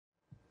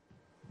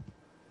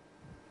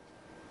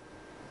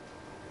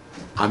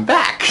I'm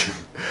back.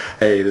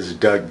 Hey, this is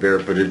Doug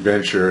Barefoot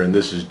Adventure, and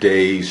this is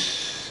day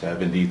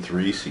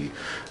 73. See,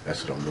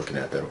 that's what I'm looking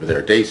at that over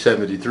there. Day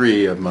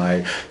 73 of my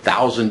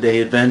 1,000-day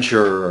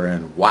adventure,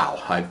 and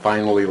wow, I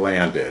finally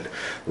landed.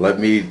 Let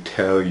me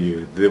tell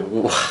you,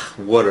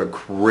 what a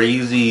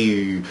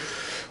crazy,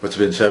 what's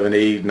been 7,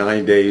 8,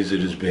 9 days it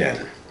has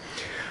been.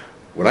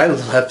 When I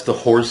left the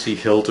Horsey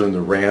Hilton,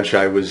 the ranch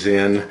I was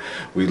in,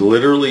 we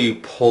literally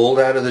pulled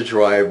out of the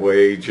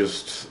driveway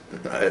just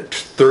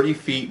 30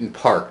 feet and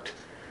parked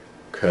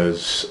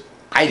because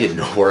I didn't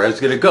know where I was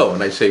going to go.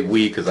 And I say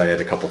we because I had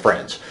a couple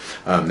friends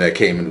that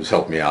came and was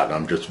helping me out, and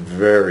I'm just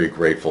very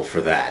grateful for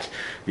that.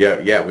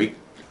 Yeah, we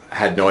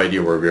had no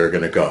idea where we were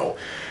going to go.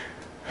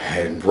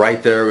 And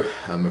right there,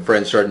 my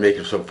friend started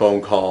making some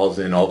phone calls,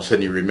 and all of a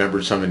sudden he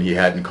remembered someone he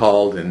hadn't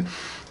called, and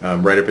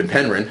right up in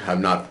Penryn,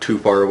 I'm not too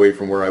far away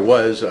from where I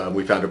was,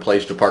 we found a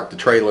place to park the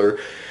trailer.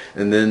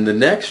 And then the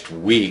next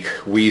week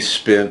we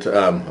spent,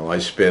 I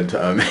spent in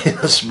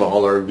a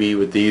small RV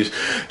with these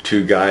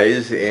two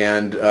guys,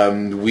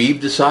 and we've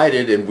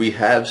decided, and we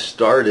have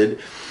started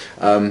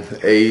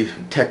a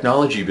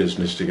technology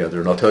business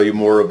together, and I'll tell you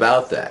more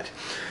about that.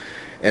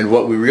 And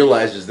what we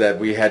realized is that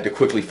we had to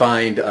quickly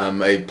find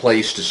a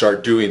place to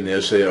start doing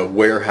this, a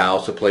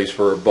warehouse, a place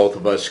for both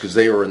of us, because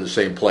they were in the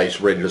same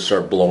place, ready to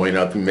start blowing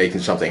up and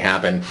making something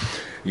happen,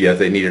 yet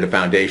they needed a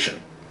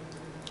foundation.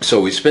 So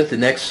we spent the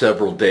next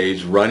several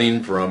days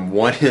running from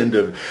one end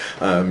of,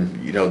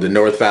 the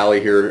North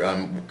Valley here,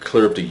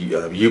 clear up to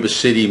Yuba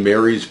City,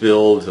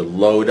 Marysville, to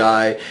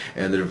Lodi,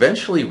 and then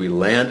eventually we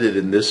landed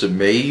in this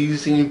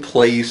amazing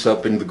place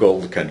up in the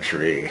Gold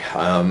Country.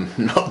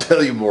 And I'll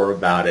tell you more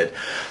about it.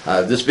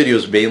 This video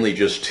is mainly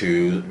just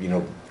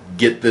to,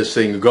 get this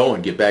thing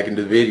going, get back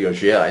into the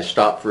videos. Yeah, I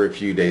stopped for a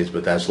few days,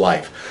 but that's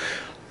life.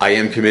 I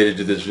am committed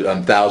to this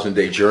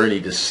 1,000-day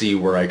journey to see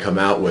where I come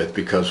out with,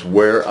 because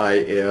where I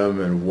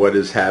am and what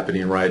is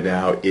happening right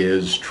now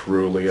is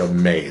truly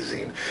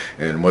amazing.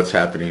 And what's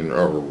happening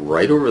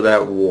right over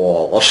that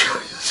wall, I'll show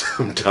you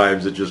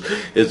sometimes,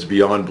 it's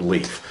beyond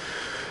belief.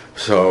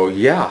 So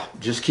yeah,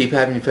 just keep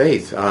having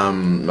faith.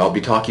 I'll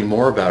be talking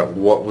more about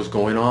what was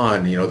going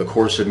on. The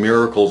Course of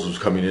Miracles was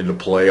coming into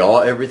play.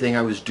 Everything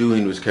I was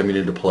doing was coming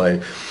into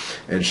play.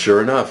 And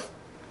sure enough,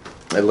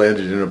 I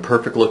landed in a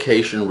perfect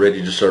location,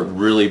 ready to start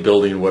really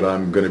building what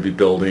I'm going to be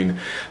building,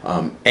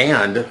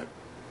 and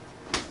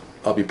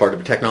I'll be part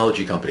of a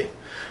technology company.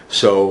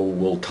 So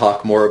we'll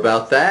talk more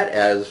about that.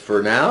 As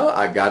for now,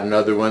 I got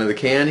another one in the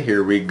can.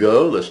 Here we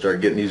go. Let's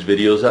start getting these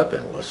videos up,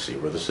 and let's see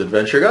where this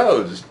adventure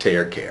goes.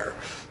 Take care.